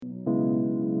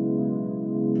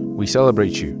We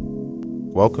celebrate you.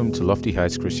 Welcome to Lofty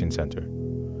Heights Christian Center,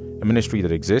 a ministry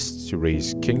that exists to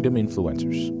raise kingdom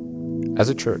influencers. As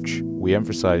a church, we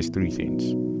emphasize three things: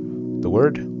 the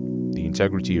Word, the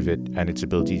integrity of it and its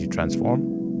ability to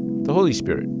transform; the Holy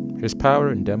Spirit, His power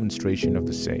and demonstration of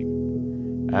the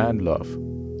same; and love.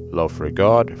 Love for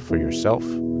God, for yourself,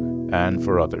 and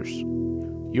for others.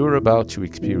 You are about to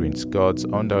experience God's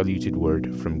undiluted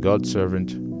word from God's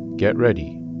servant. Get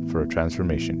ready for a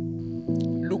transformation.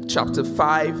 Luke chapter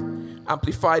 5,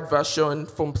 Amplified Version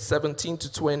from 17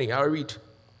 to 20. I'll read.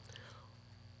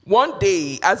 One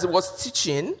day, as he was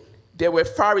teaching, there were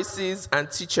Pharisees and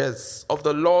teachers of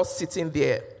the law sitting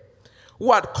there,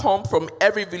 who had come from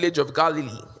every village of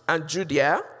Galilee and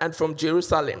Judea and from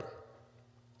Jerusalem.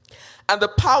 And the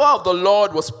power of the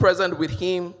Lord was present with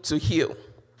him to heal.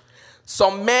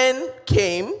 Some men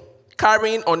came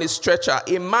carrying on a stretcher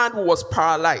a man who was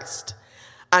paralyzed,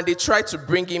 and they tried to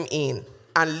bring him in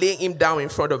and lay him down in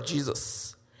front of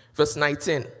Jesus. Verse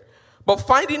 19. But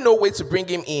finding no way to bring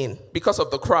him in because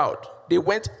of the crowd, they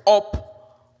went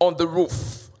up on the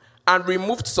roof and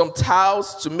removed some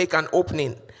tiles to make an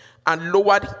opening and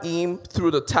lowered him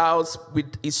through the tiles with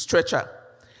his stretcher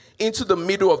into the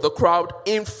middle of the crowd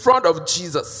in front of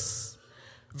Jesus.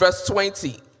 Verse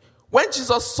 20. When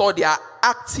Jesus saw their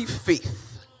active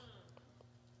faith,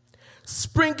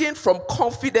 springing from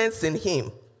confidence in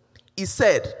him, he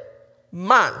said,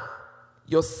 "Man,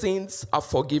 your sins are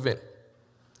forgiven."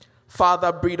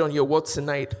 Father, breathe on your word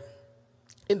tonight.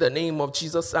 In the name of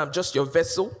Jesus, I'm just your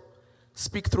vessel.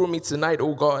 Speak through me tonight,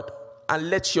 O God, and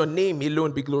let your name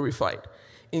alone be glorified.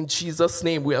 In Jesus'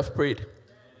 name we have prayed.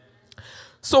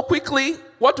 So quickly,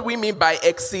 what do we mean by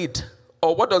exceed?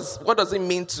 Or what does it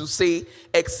mean to say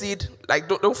exceed? Like,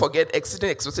 don't forget, exceeding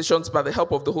expectations by the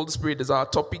help of the Holy Spirit is our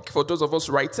topic for those of us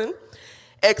writing.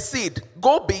 Exceed,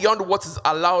 go beyond what is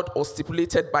allowed or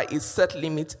stipulated by a set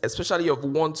limit, especially of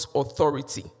one's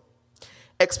authority.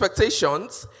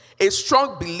 Expectations, a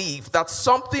strong belief that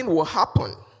something will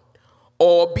happen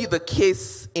or be the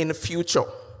case in the future.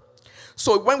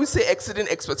 So when we say exceeding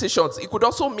expectations, it could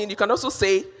also mean, you can also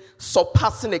say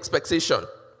surpassing expectation.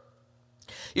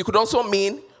 It could also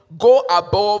mean go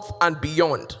above and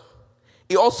beyond.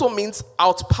 It also means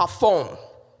outperform,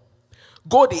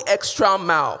 go the extra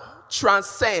mile,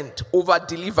 transcend,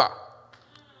 over-deliver.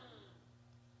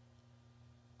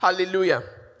 Hallelujah.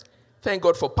 Thank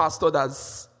God for Pastor that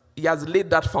he has laid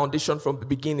that foundation from the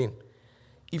beginning.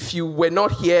 If you were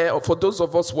not here, or for those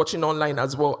of us watching online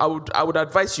as well, I would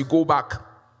advise you go back.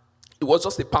 It was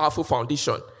just a powerful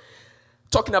foundation.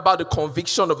 Talking about the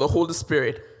conviction of the Holy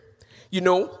Spirit. You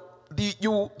know, the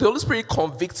Holy Spirit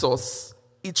convicts us,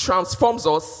 it transforms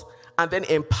us, and then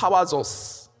empowers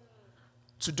us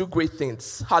to do great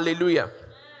things. Hallelujah.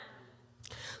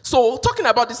 So, talking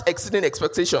about these exceeding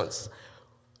expectations,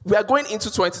 we are going into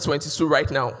 2022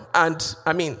 right now. And,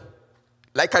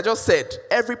 like I just said,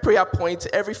 every prayer point,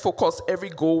 every focus, every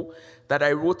goal that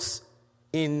I wrote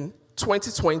in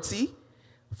 2020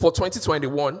 for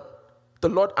 2021, the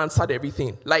Lord answered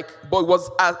everything.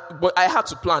 But I had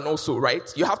to plan also,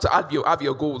 right? You have to have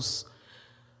your goals.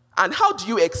 And how do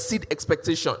you exceed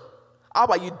expectation? How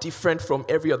are you different from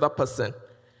every other person?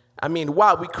 Why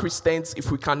are we Christians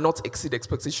if we cannot exceed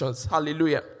expectations?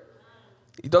 Hallelujah.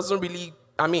 It doesn't really,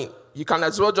 you can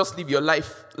as well just live your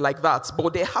life like that.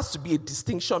 But there has to be a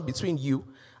distinction between you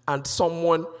and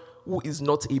someone who is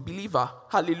not a believer.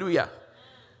 Hallelujah.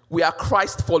 We are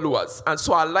Christ followers, and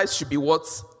so our lives should be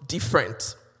what's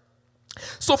different.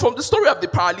 So from the story of the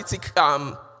paralytic,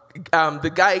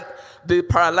 the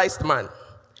paralyzed man,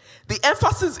 the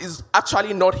emphasis is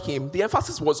actually not him. The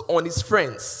emphasis was on his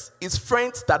friends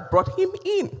that brought him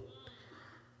in.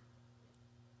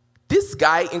 This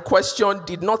guy in question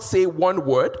did not say one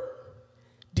word.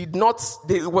 It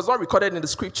was not recorded in the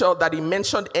scripture that he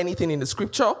mentioned anything in the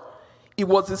scripture. It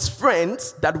was his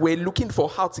friends that were looking for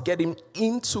how to get him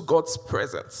into God's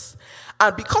presence.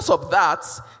 And because of that,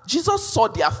 Jesus saw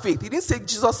their faith. He didn't say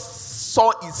Jesus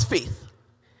saw his faith.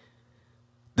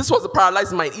 This was the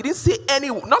paralyzed man. He didn't say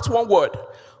not one word.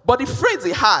 But the friends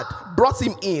he had brought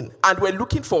him in and were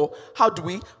looking for, how do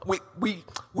we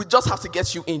just have to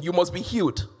get you in. You must be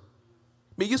healed.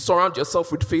 May you surround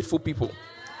yourself with faithful people.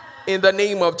 In the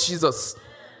name of Jesus.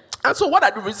 And so what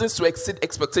are the reasons to exceed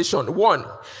expectation? One,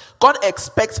 God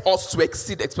expects us to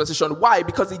exceed expectation. Why?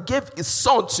 Because he gave his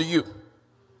son to you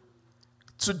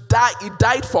to die. He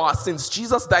died for our sins.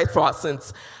 Jesus died for our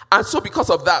sins. And so because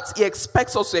of that, he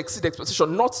expects us to exceed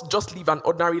expectation, not just live an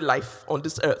ordinary life on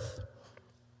this earth.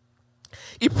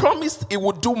 He promised he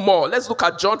would do more. Let's look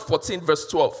at John 14 verse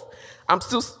 12. I'm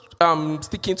still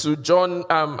sticking to John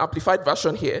Amplified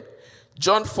Version here.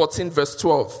 John 14, verse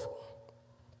 12.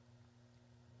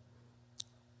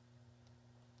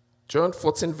 John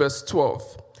 14, verse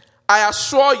 12. I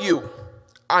assure you,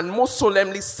 and most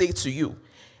solemnly say to you,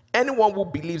 anyone who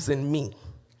believes in me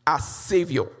as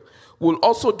Savior will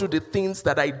also do the things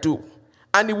that I do,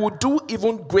 and he will do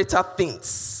even greater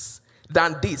things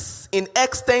than this in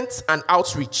extent and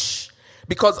outreach,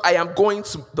 because I am going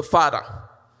to the Father.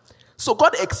 So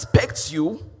God expects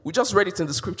you, we just read it in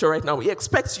the scripture right now, he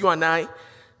expects you and I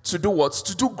to do what?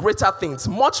 To do greater things,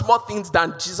 much more things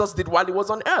than Jesus did while he was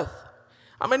on earth.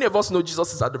 How many of us know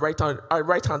Jesus is at the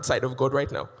right-hand side of God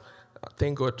right now?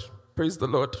 Thank God. Praise the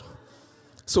Lord.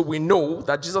 So we know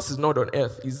that Jesus is not on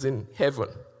earth, he's in heaven.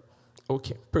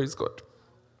 Okay, praise God.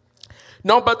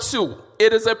 Number 2,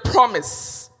 it is a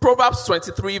promise. Proverbs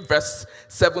 23, verse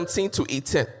 17 to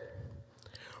 18.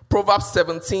 Proverbs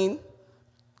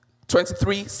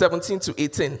 23, 17 to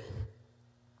 18.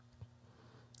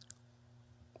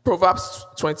 Proverbs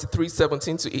 23,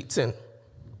 17 to 18.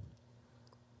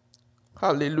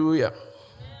 Hallelujah.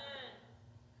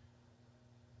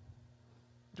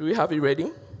 Do we have it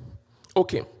ready?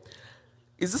 Okay.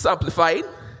 Is this amplified?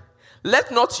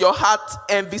 Let not your heart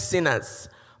envy sinners,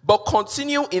 but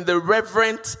continue in the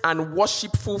reverent and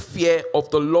worshipful fear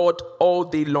of the Lord all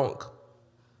day long.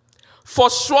 For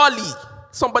surely,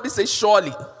 somebody say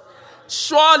surely,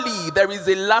 surely there is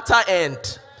a latter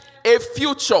end, a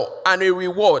future and a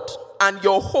reward, and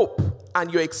your hope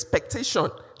and your expectation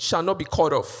shall not be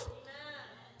cut off.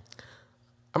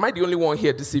 Am I the only one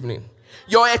here this evening?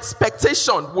 Your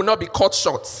expectation will not be cut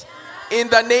short. In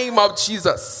the name of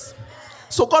Jesus.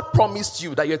 So God promised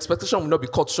you that your expectation will not be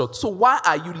cut short. So why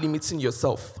are you limiting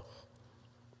yourself?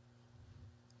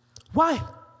 Why?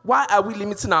 Why are we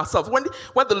limiting ourselves? When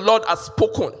the Lord has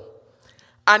spoken,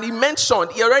 and he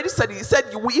mentioned, he already said it, he said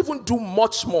you will even do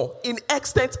much more in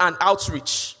extent and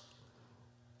outreach.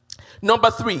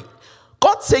 Number 3,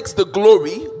 God takes the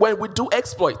glory when we do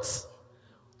exploits.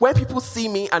 When people see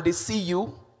me and they see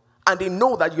you and they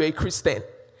know that you're a Christian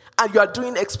and you are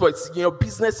doing exploits in your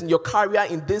business, in your career,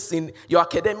 in this, in your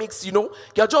academics,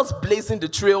 you're just blazing the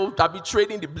trail,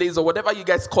 trading the blaze or whatever you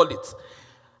guys call it.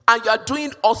 And you're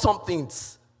doing awesome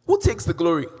things. Who takes the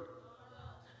glory?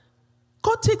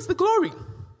 God takes the glory.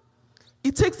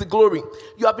 He takes the glory.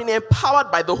 You have been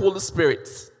empowered by the Holy Spirit.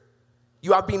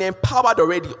 You have been empowered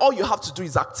already. All you have to do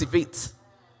is activate.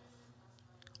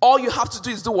 All you have to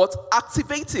do is do what?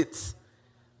 Activate it.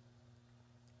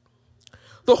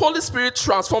 The Holy Spirit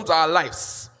transforms our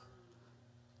lives.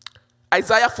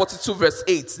 Isaiah 42 verse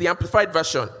 8, the Amplified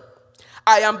Version.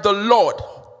 I am the Lord,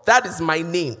 that is my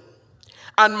name.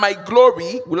 And my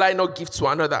glory will I not give to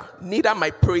another, neither my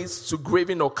praise to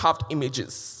graven or carved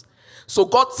images. So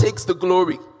God takes the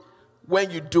glory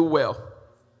when you do well.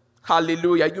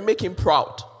 Hallelujah. You make him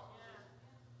proud.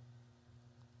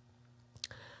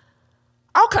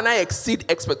 How can I exceed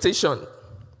expectation?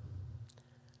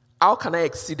 How can I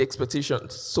exceed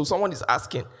expectations? So someone is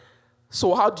asking,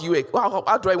 so how do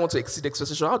I want to exceed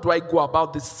expectation? How do I go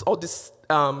about this? All this,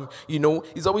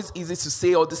 it's always easy to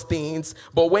say all these things,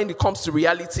 but when it comes to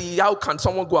reality, how can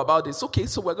someone go about this? Okay,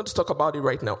 so we're going to talk about it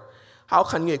right now. How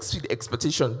can you exceed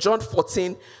expectation? John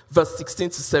 14, verse 16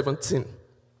 to 17.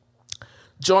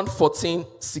 John 14,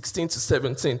 16 to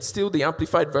 17. Still the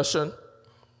Amplified Version.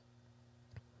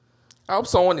 I hope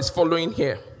someone is following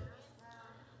here.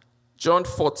 John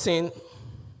 14,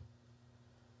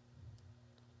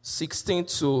 16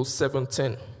 to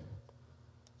 17.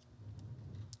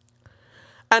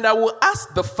 And I will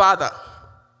ask the Father,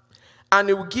 and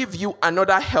he will give you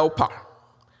another helper,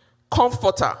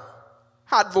 comforter,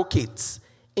 advocate,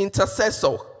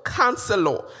 intercessor,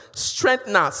 counselor,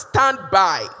 strengthener, stand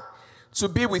by to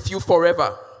be with you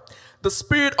forever. The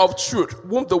Spirit of truth,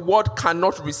 whom the world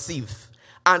cannot receive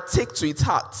and take to its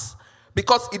heart,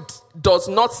 because it does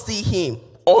not see him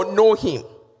or know him.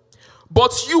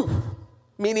 But you,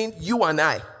 meaning you and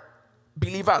I,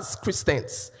 believers,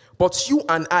 Christians, but you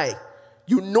and I,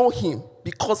 you know him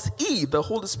because he, the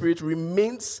Holy Spirit,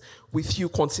 remains with you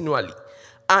continually.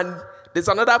 And there's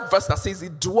another verse that says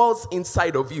it dwells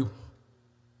inside of you.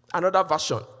 Another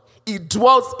version. It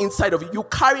dwells inside of you. You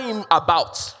carry him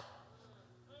about.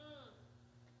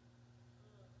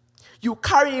 You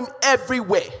carry him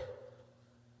everywhere.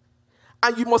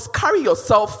 And you must carry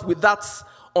yourself with that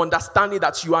understanding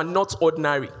that you are not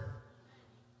ordinary.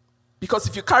 Because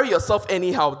if you carry yourself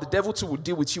anyhow, the devil too will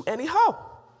deal with you anyhow.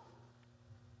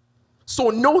 So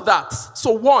know that.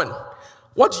 So 1,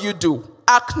 what do?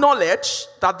 Acknowledge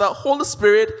that the Holy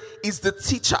Spirit is the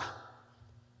teacher.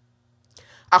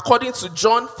 According to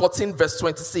John 14 verse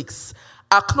 26,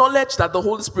 acknowledge that the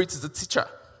Holy Spirit is the teacher.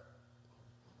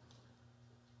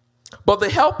 But the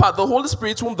Helper, the Holy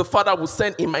Spirit, whom the Father will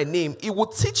send in my name, he will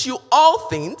teach you all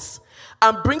things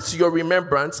and bring to your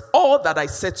remembrance all that I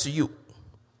said to you.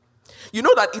 You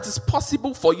know that it is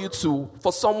possible for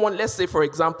for someone, let's say, for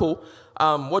example,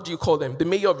 what do you call them? The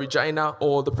mayor of Regina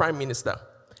or the prime minister.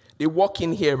 They walk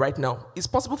in here right now. It's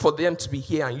possible for them to be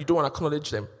here and you don't want to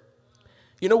acknowledge them.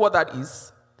 You know what that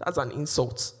is? That's an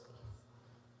insult.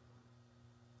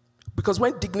 Because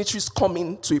when dignitaries come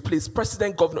into a place,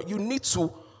 president, governor, you need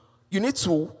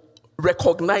to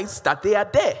recognize that they are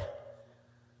there.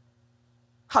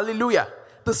 Hallelujah.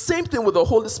 The same thing with the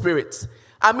Holy Spirit.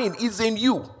 He's in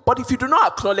you. But if you do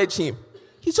not acknowledge him,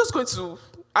 he's just going to,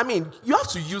 you have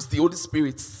to use the Holy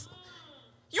Spirit.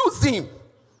 Use him.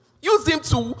 Use him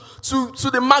to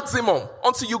the maximum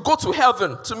until you go to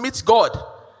heaven to meet God.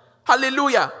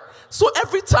 Hallelujah. So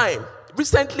every time,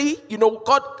 recently,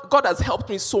 God has helped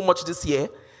me so much this year.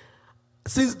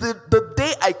 Since the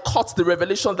day I caught the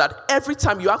revelation that every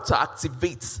time you have to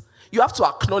activate, you have to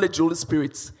acknowledge the Holy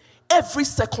Spirit. Every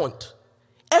second,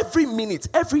 every minute,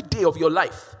 every day of your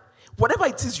life, whatever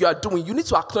it is you are doing, you need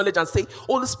to acknowledge and say,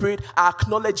 Holy Spirit, I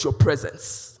acknowledge your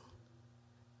presence.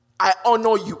 I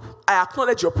honor you. I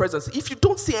acknowledge your presence. If you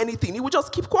don't say anything, you will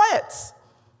just keep quiet.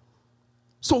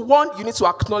 So one, you need to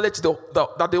acknowledge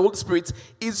that the Holy Spirit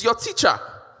is your teacher.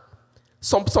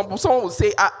 Someone will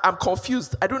say, I'm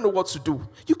confused. I don't know what to do.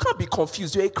 You can't be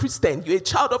confused. You're a Christian. You're a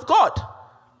child of God.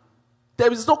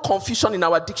 There is no confusion in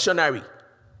our dictionary.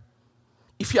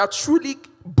 If you are truly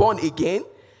born again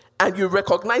and you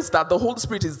recognize that the Holy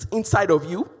Spirit is inside of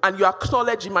you and you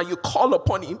acknowledge him and you call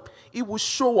upon him, he will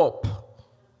show up.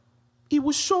 He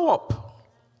will show up.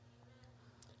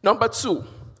 Number 2,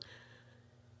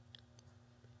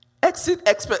 exceeding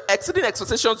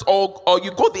expectations or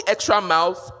you go the extra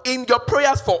miles in your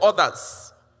prayers for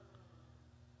others.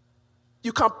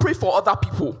 You can pray for other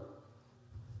people.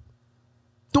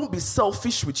 Don't be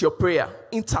selfish with your prayer.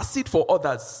 Intercede for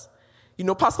others.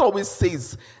 Pastor always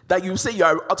says that you say you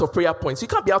are out of prayer points. You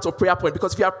can't be out of prayer point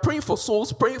because if you are praying for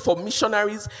souls, praying for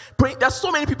missionaries, there's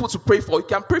so many people to pray for. You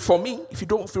can pray for me if you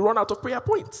run out of prayer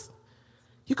points.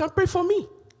 You can pray for me.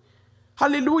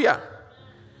 Hallelujah.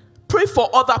 Pray for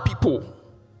other people.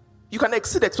 You can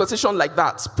exceed expectation like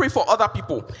that. Pray for other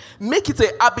people. Make it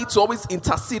a habit to always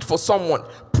intercede for someone.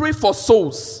 Pray for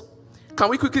souls. Can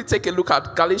we quickly take a look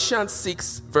at Galatians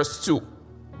 6 verse 2?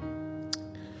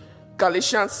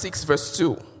 Galatians 6 verse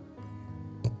 2.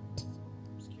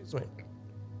 Excuse me.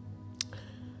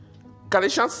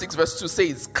 Galatians 6 verse 2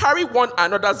 says, carry one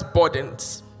another's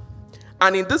burdens,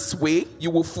 and in this way you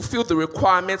will fulfill the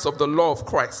requirements of the law of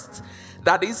Christ.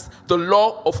 That is the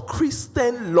law of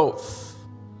Christian love.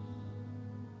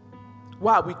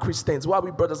 Why are we Christians? Why are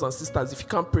we brothers and sisters if you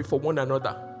can't pray for one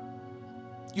another?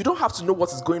 You don't have to know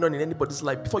what is going on in anybody's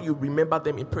life before you remember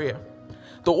them in prayer.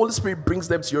 The Holy Spirit brings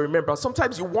them to your remembrance.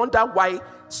 Sometimes you wonder why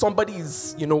somebody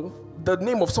is, the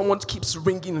name of someone keeps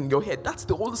ringing in your head. That's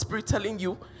the Holy Spirit telling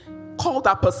you, call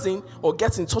that person or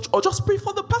get in touch or just pray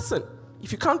for the person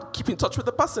if you can't keep in touch with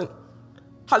the person.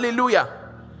 Hallelujah.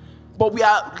 But we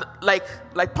are,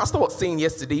 like Pastor was saying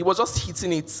yesterday, he was just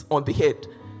hitting it on the head.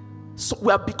 So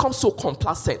we have become so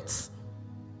complacent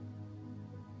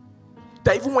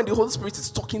that even when the Holy Spirit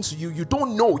is talking to you, you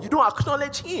don't know, you don't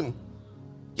acknowledge him.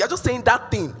 You're just saying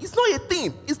that thing. It's not a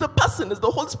thing. It's the person. It's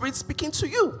the Holy Spirit speaking to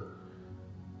you.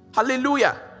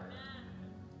 Hallelujah.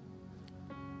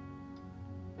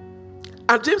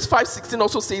 And James 5:16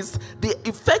 also says, the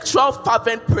effectual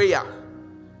fervent prayer.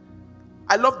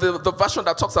 I love the version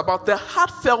that talks about the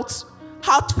heartfelt,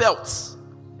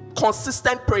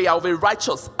 consistent prayer of a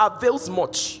righteous avails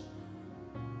much.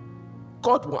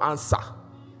 God will answer.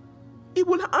 He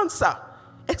will answer,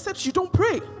 except you don't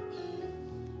pray.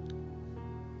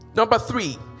 Number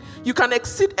 3, you can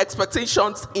exceed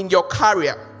expectations in your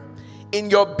career, in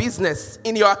your business,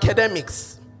 in your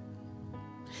academics.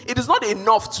 It is not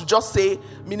enough to just say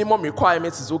minimum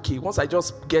requirements is okay. Once I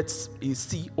just get a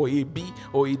C or a B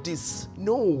or a this.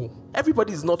 No,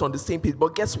 everybody is not on the same page.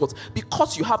 But guess what?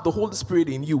 Because you have the Holy Spirit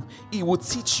in you, He will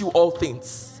teach you all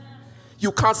things.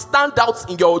 You can stand out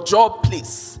in your job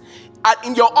place. And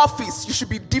in your office, you should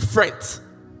be different.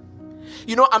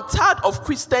 I'm tired of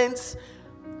Christians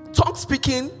tongue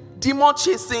speaking, demon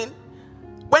chasing.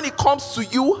 When it comes to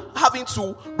you having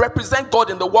to represent God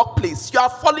in the workplace, you are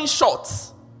falling short.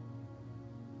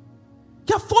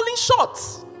 You are falling short.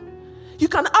 You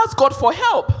can ask God for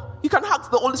help. You can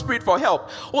ask the Holy Spirit for help.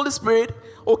 Holy Spirit,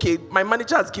 okay, my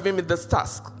manager has given me this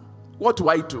task. What do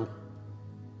I do?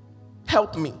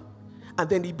 Help me. And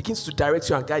then He begins to direct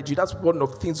you and guide you. That's one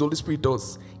of the things the Holy Spirit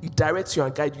does. He directs you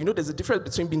and guides you. There's a difference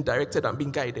between being directed and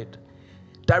being guided.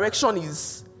 Direction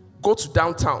is go to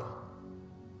downtown.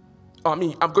 I'm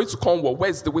going to Cornwall.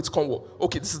 Where's the way to Cornwall?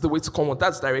 Okay, this is the way to Cornwall.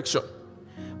 That's direction.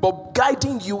 But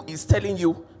guiding you is telling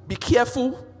you, be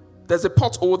careful. There's a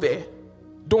pothole there.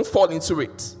 Don't fall into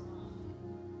it.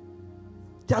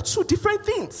 They are two different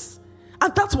things.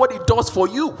 And that's what it does for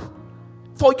you.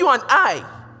 For you and I.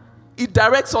 It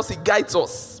directs us, it guides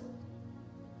us.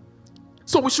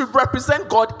 So we should represent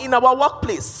God in our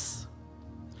workplace.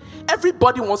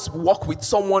 Everybody wants to work with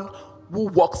someone who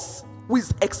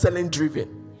is excellent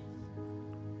driven.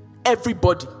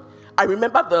 Everybody. I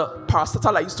remember the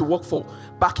parastatal I used to work for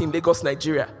back in Lagos,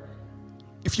 Nigeria.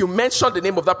 If you mention the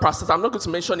name of that parastatal, I'm not going to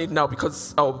mention it now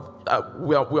because people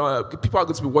are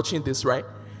going to be watching this, right?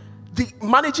 The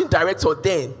managing director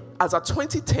then, as of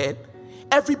 2010,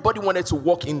 everybody wanted to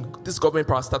work in this government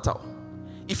parastatal.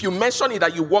 If you mention it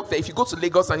that you work there, if you go to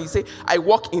Lagos and you say, I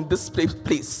work in this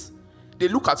place, they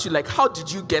look at you like, how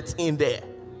did you get in there?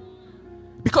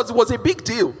 Because it was a big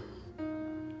deal.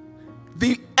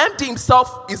 The MD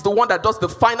himself is the one that does the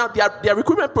final. Their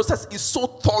recruitment process is so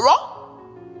thorough.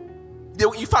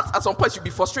 In fact, at some point you'll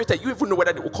be frustrated. You even know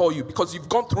whether they will call you because you've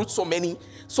gone through so many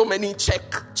check.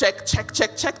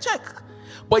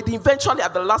 But eventually,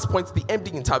 at the last point, the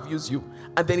MD interviews you,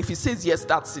 and then if he says yes,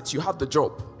 that's it. You have the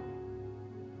job.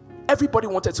 Everybody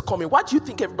wanted to come in. Why do you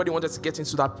think everybody wanted to get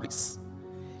into that place?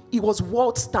 It was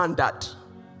world standard.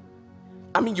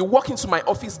 You walk into my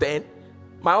office then.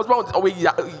 My husband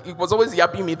was always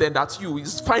yapping me then that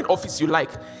it's fine office you like.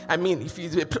 If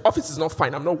the office is not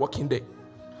fine, I'm not working there.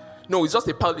 No, it's just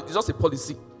a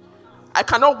policy. I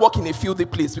cannot work in a filthy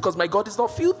place because my God is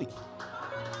not filthy.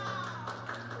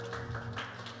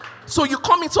 So you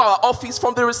come into our office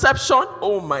from the reception.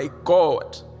 Oh my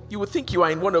God. You would think you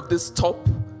are in one of these top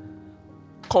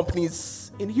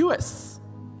companies in the US.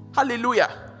 Hallelujah.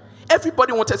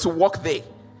 Everybody wanted to work there.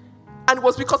 And it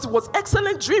was because it was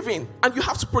excellent driven, and you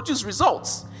have to produce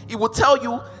results. It will tell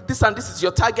you this and this is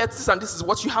your target, this and this is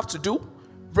what you have to do.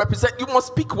 Represent, you must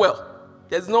speak well.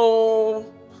 There's no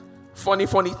funny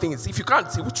things. If you can't,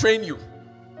 it will train you.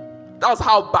 That was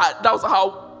how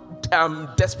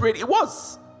desperate it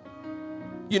was.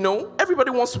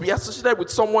 Everybody wants to be associated with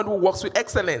someone who works with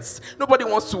excellence. Nobody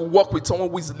wants to work with someone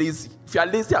who is lazy. If you are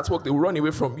lazy at work, they will run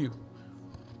away from you.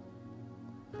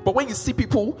 But when you see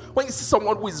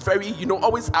someone who is very,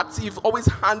 always active, always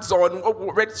hands-on,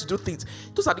 ready to do things,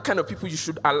 those are the kind of people you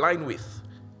should align with.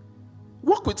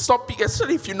 Work with some people,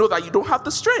 especially if you know that you don't have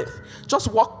the strength.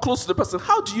 Just walk close to the person.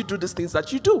 How do you do these things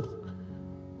that you do?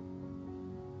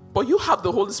 But you have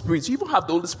the Holy Spirit. You even have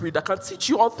the Holy Spirit that can teach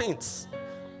you all things.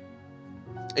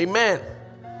 Amen.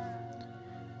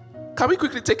 Can we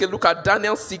quickly take a look at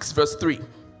Daniel 6 verse 3?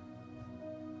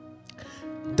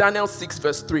 Daniel 6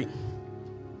 verse 3.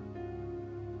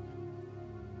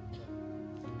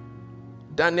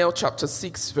 Daniel chapter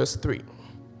 6 verse 3.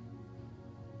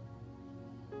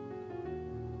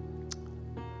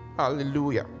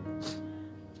 Hallelujah.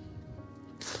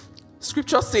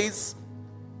 Scripture says,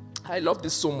 I love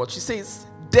this so much. It says,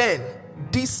 then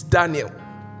this Daniel,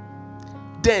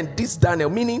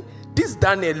 meaning this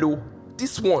Daniel,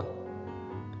 this one,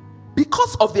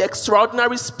 because of the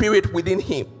extraordinary spirit within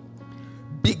him,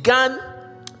 began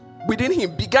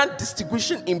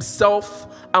distinguishing himself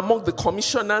among the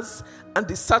commissioners and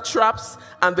the satraps,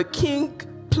 and the king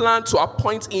planned to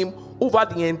appoint him over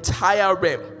the entire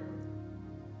realm.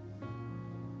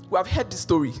 We have heard this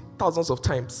story thousands of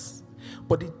times,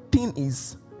 but the thing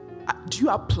is, do you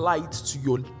apply it to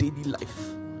your daily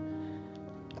life?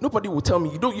 Nobody will tell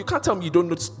me. You can't tell me you don't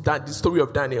know the story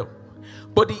of Daniel.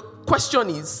 But the question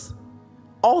is,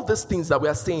 all these things that we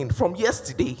are saying from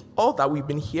yesterday, all that we've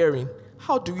been hearing,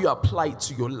 how do you apply it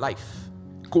to your life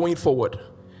going forward?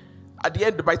 At the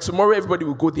end, by tomorrow, everybody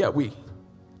will go their way.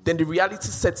 Then the reality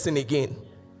sets in again.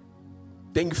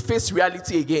 Then you face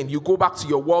reality again. You go back to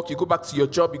your work, you go back to your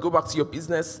job, you go back to your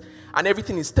business, and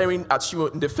everything is staring at you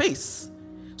in the face.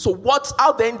 So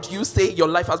how then do you say your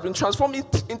life has been transformed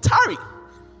entirely?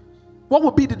 What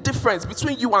would be the difference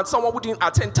between you and someone who didn't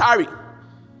attend Tari?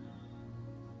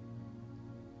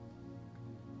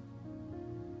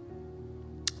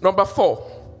 Number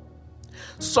 4,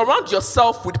 surround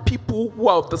yourself with people who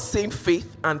are of the same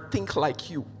faith and think like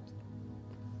you.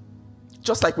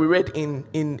 Just like we read in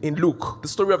Luke, the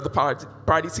story of the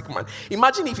paralytic man.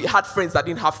 Imagine if you had friends that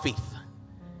didn't have faith.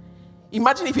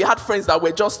 Imagine if you had friends that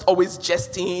were just always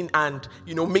jesting and,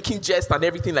 making jests and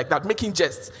everything like that, making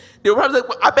jests. They were probably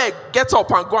like, I beg, get up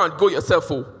and go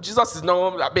yourself. Oh, Jesus is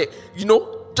not, I beg,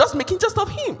 just making jest of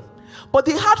him. But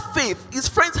they had faith. His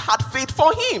friends had faith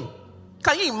for him.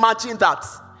 Can you imagine that?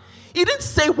 He didn't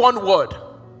say one word.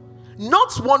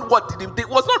 Not one word. It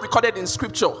was not recorded in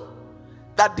scripture.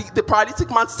 that the paralytic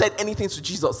man said anything to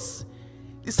Jesus.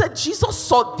 He said Jesus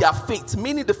saw their faith,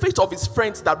 meaning the faith of his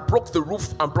friends that broke the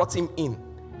roof and brought him in.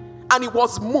 And he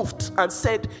was moved and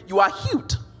said, "You are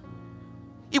healed."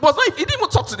 He didn't even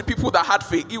talk to the people that had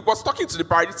faith. He was talking to the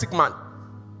paralytic man.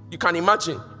 You can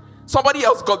imagine. Somebody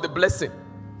else got the blessing.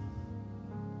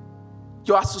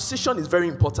 Your association is very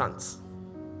important.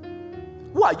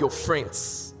 Who are your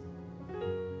friends?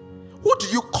 Who do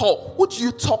you call? Who do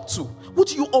you talk to? Who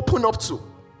do you open up to?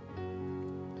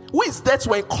 Who is there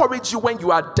to encourage you when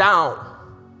you are down?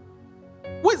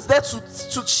 Who is there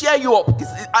to cheer you up? Is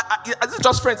it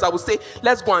just friends that will say,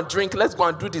 "Let's go and drink, let's go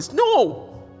and do this"? No.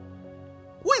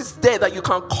 Who is there that you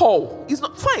can call? It's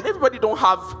not fine. Everybody don't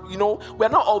have, we're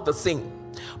not all the same.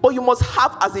 But you must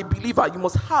have, as a believer, you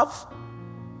must have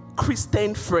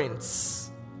Christian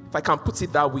friends, if I can put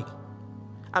it that way.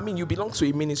 I mean, you belong to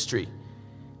a ministry.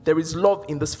 There is love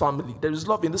in this family. There is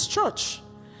love in this church.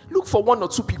 Look for 1 or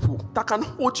 2 people that can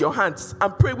hold your hands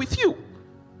and pray with you.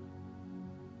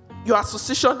 Your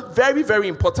association, very, very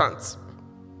important.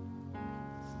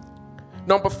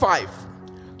 Number 5,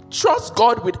 trust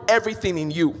God with everything in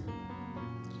you.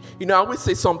 I always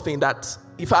say something that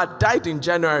if I had died in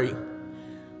January,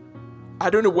 I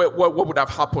don't know what would have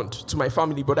happened to my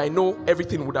family, but I know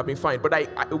everything would have been fine. But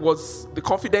the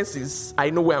confidence is, I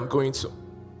know where I'm going to.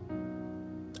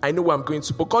 I know where I'm going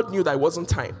to. But God knew that it wasn't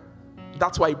time.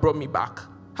 That's why he brought me back.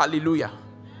 Hallelujah.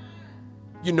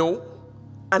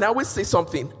 And I always say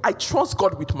something, I trust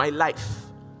God with my life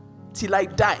till I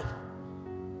die.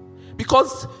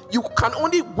 Because you can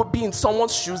only be in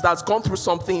someone's shoes that's gone through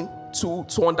something to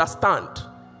understand.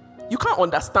 You can't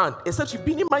understand except you've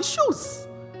been in my shoes.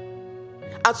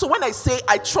 And so when I say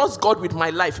I trust God with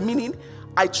my life, meaning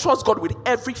I trust God with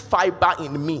every fiber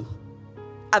in me.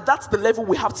 And that's the level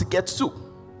we have to get to.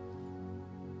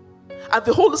 And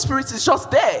the Holy Spirit is just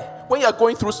there when you're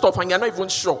going through stuff and you're not even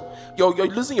sure. You're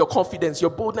losing your confidence. Your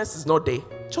boldness is not there.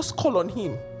 Just call on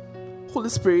him. Holy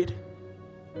Spirit,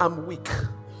 I'm weak.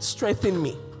 Strengthen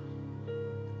me.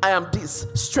 I am this.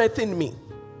 Strengthen me.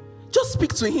 Just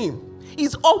speak to him.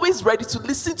 He's always ready to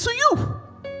listen to you.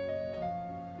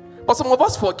 But some of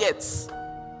us forget.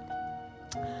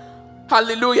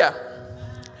 Hallelujah.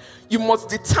 You must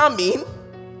determine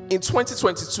in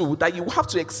 2022 that you have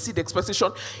to exceed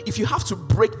expectation. If you have to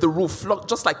break the roof,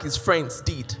 just like his friends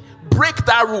did, break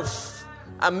that roof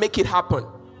and make it happen.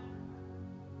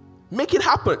 Make it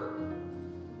happen.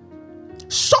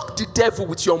 Shock the devil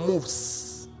with your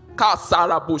moves. Shock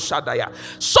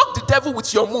the devil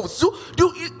with your moves.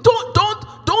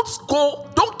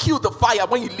 Don't kill the fire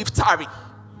when you leave tarry.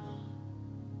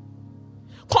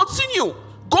 Continue.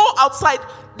 Go outside.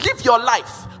 Live your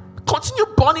life. Continue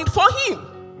burning for him.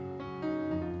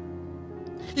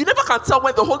 You never can tell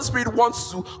when the Holy Spirit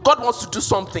God wants to do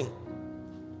something.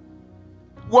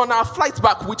 We're on our flight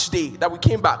back which day that we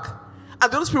came back.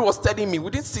 And the Holy Spirit was telling me,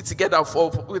 we didn't sit together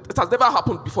it has never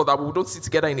happened before that we don't sit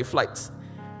together in a flight.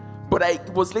 But it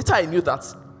was later I knew that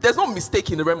there's no mistake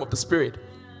in the realm of the Spirit.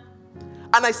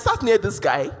 And I sat near this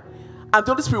guy, and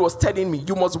the Holy Spirit was telling me,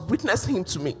 you must witness me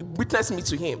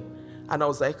to him. And I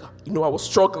was like, I was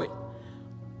struggling.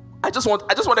 I just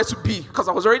wanted to be, because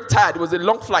I was already tired. It was a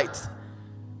long flight.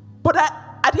 But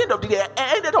at the end of the day,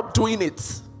 I ended up doing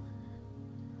it.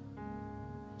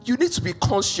 You need to be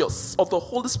conscious of the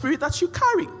Holy Spirit that you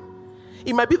carry.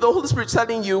 It might be the Holy Spirit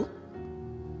telling you,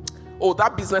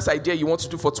 that business idea you want to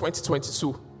do for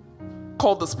 2022.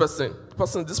 Call this person.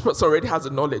 This person already has the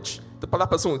knowledge. The other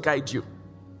person will guide you.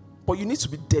 But you need to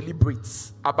be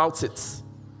deliberate about it.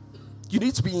 You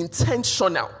need to be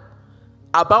intentional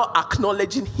about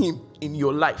acknowledging him in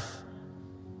your life.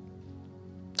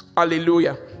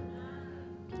 Hallelujah.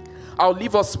 I'll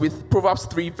leave us with Proverbs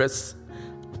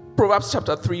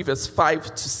chapter 3, verse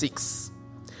 5 to 6.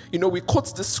 We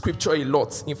quote this scripture a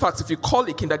lot. In fact, if you call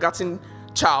a kindergarten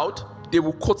child, they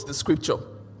will quote the scripture.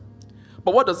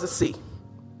 But what does it say?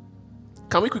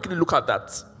 Can we quickly look at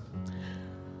that?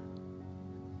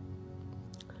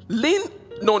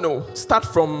 Start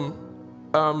from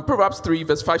Proverbs 3,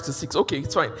 verse 5 to 6. Okay,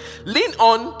 it's fine. Lean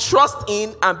on, trust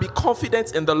in, and be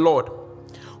confident in the Lord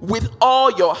with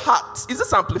all your heart. Is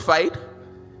this amplified?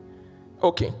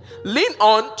 Okay. Lean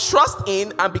on, trust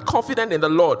in, and be confident in the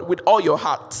Lord with all your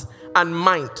heart and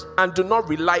mind, and do not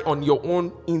rely on your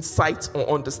own insight or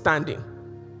understanding.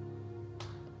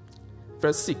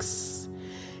 Verse 6.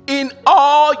 In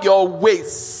all your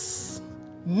ways,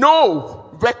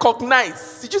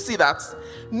 recognize. Did you see that?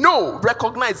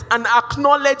 Recognize and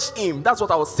acknowledge him. That's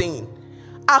what I was saying.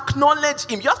 Acknowledge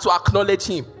him. You have to acknowledge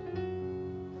him.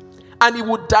 And he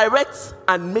will direct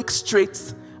and make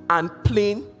straight and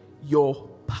plain your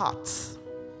path.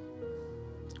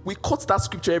 We quote that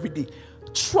scripture every day.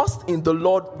 Trust in the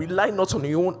Lord, rely not on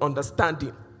your own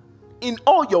understanding. In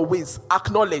all your ways,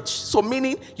 acknowledge. So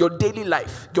meaning your daily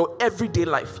life, your everyday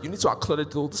life, you need to acknowledge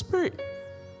the Holy Spirit.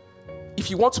 If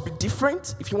you want to be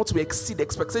different, if you want to exceed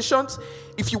expectations,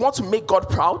 if you want to make God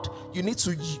proud, you need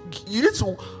to use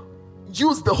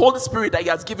the Holy Spirit that He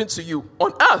has given to you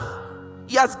on earth.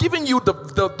 He has given you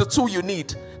the tool you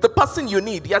need, the person you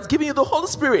need. He has given you the Holy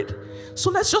Spirit.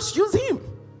 So let's just use Him.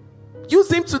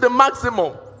 Use Him to the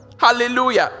maximum.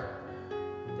 Hallelujah.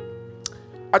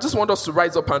 I just want us to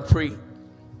rise up and pray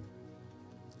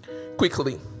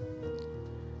quickly.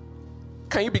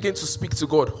 Can you begin to speak to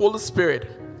God? Holy Spirit,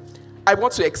 I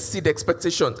want to exceed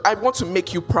expectations. I want to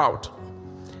make you proud.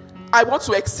 I want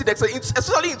to exceed expectations,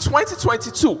 especially in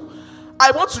 2022.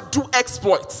 I want to do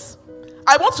exploits.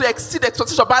 I want to exceed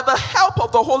expectations by the help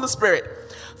of the Holy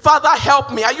Spirit. Father,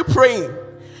 help me. Are you praying?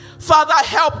 Father,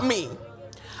 help me.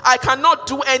 I cannot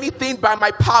do anything by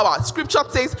my power. Scripture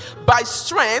says, by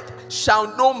strength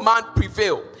shall no man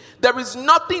prevail. There is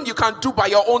nothing you can do by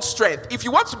your own strength. If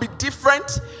you want to be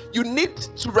different, you need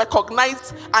to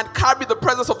recognize and carry the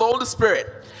presence of the Holy Spirit.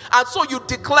 And so you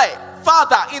declare,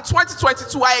 Father, in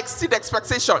 2022, I exceed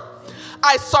expectation.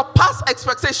 I surpass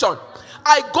expectation.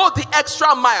 I go the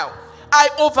extra mile. I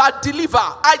over-deliver.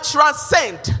 I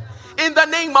transcend. In the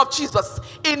name of Jesus,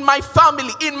 in my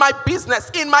family, in my business,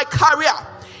 in my career,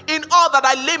 in all that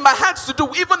I lay my hands to do,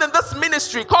 even in this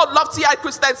ministry called Lofty Heights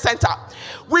Christian Center,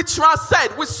 we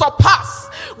transcend, we surpass,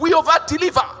 we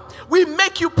over-deliver. We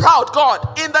make you proud,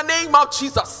 God, in the name of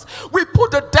Jesus. We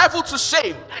put the devil to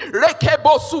shame.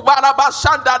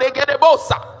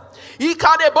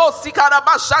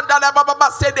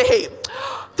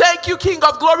 Thank you, King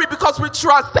of Glory, because we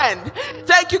transcend.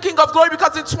 Thank you, King of Glory,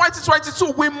 because in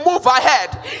 2022 we move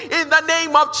ahead in the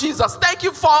name of Jesus. Thank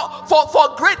you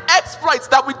for great exploits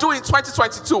that we do in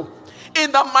 2022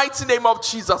 in the mighty name of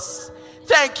Jesus.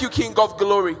 Thank you, King of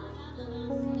Glory.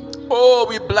 Oh,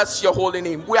 we bless your holy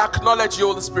name. We acknowledge you,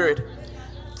 Holy Spirit.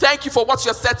 Thank you for what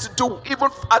you're set to do even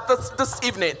at this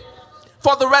evening.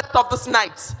 For the rest of this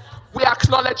night, we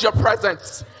acknowledge your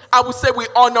presence. And we say we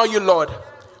honor you, Lord.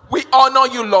 We honor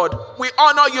you, Lord. We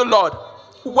honor you, Lord.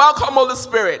 Welcome, Holy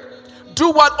Spirit. Do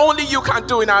what only you can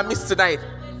do in our midst tonight.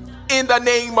 In the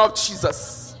name of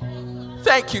Jesus.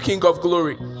 Thank you, King of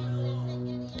Glory.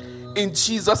 In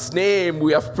Jesus' name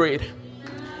we have prayed.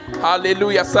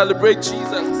 Hallelujah. Celebrate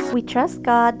Jesus. We trust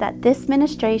God that this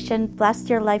ministration blessed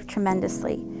your life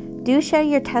tremendously. Do share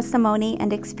your testimony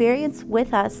and experience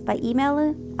with us by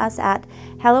emailing us at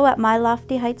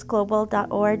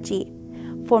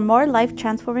hello@myloftyheightsglobal.org. For more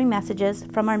life-transforming messages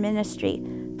from our ministry,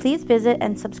 please visit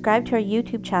and subscribe to our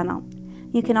YouTube channel.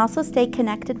 You can also stay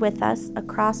connected with us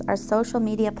across our social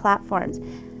media platforms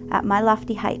at My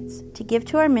Lofty Heights. To give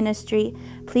to our ministry,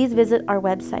 please visit our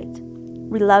website.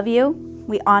 We love you,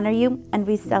 we honor you, and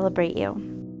we celebrate you.